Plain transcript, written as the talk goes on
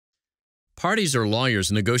Parties or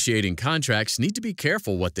lawyers negotiating contracts need to be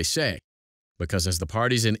careful what they say, because as the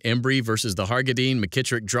parties in Embry versus the Hargadine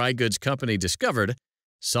McKittrick Dry Goods Company discovered,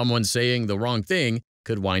 someone saying the wrong thing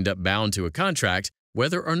could wind up bound to a contract,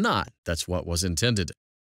 whether or not that's what was intended.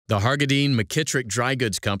 The Hargadine McKittrick Dry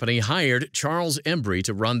Goods Company hired Charles Embry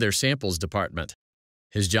to run their samples department.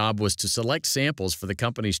 His job was to select samples for the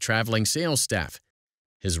company's traveling sales staff.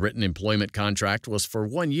 His written employment contract was for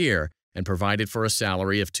 1 year and provided for a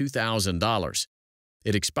salary of $2,000.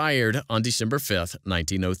 It expired on December 5,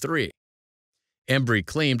 1903. Embry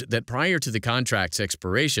claimed that prior to the contract's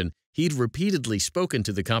expiration, he'd repeatedly spoken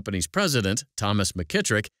to the company's president, Thomas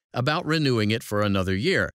McKittrick, about renewing it for another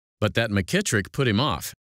year, but that McKittrick put him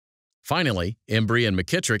off. Finally, Embry and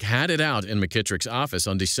McKittrick had it out in McKittrick's office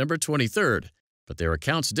on December 23rd, but their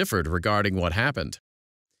accounts differed regarding what happened.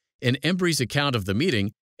 In Embry's account of the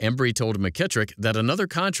meeting, Embry told McKittrick that another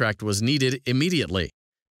contract was needed immediately.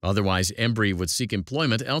 Otherwise, Embry would seek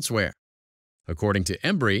employment elsewhere. According to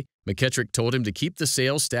Embry, McKittrick told him to keep the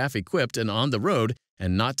sales staff equipped and on the road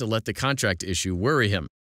and not to let the contract issue worry him.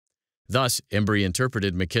 Thus, Embry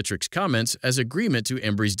interpreted McKittrick's comments as agreement to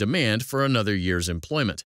Embry's demand for another year's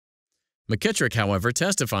employment. McKittrick, however,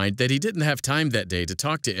 testified that he didn't have time that day to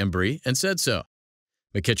talk to Embry and said so.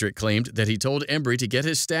 McKittrick claimed that he told Embry to get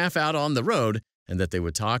his staff out on the road and that they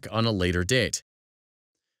would talk on a later date.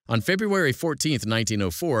 On February 14,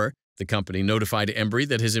 1904, the company notified Embry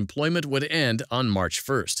that his employment would end on March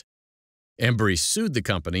 1st. Embry sued the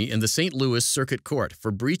company in the St. Louis Circuit Court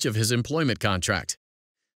for breach of his employment contract.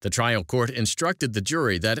 The trial court instructed the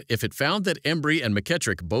jury that if it found that Embry and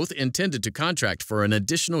McKittrick both intended to contract for an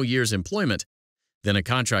additional year's employment, then a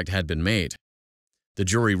contract had been made. The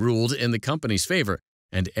jury ruled in the company's favor,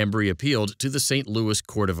 and Embry appealed to the St. Louis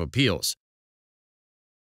Court of Appeals.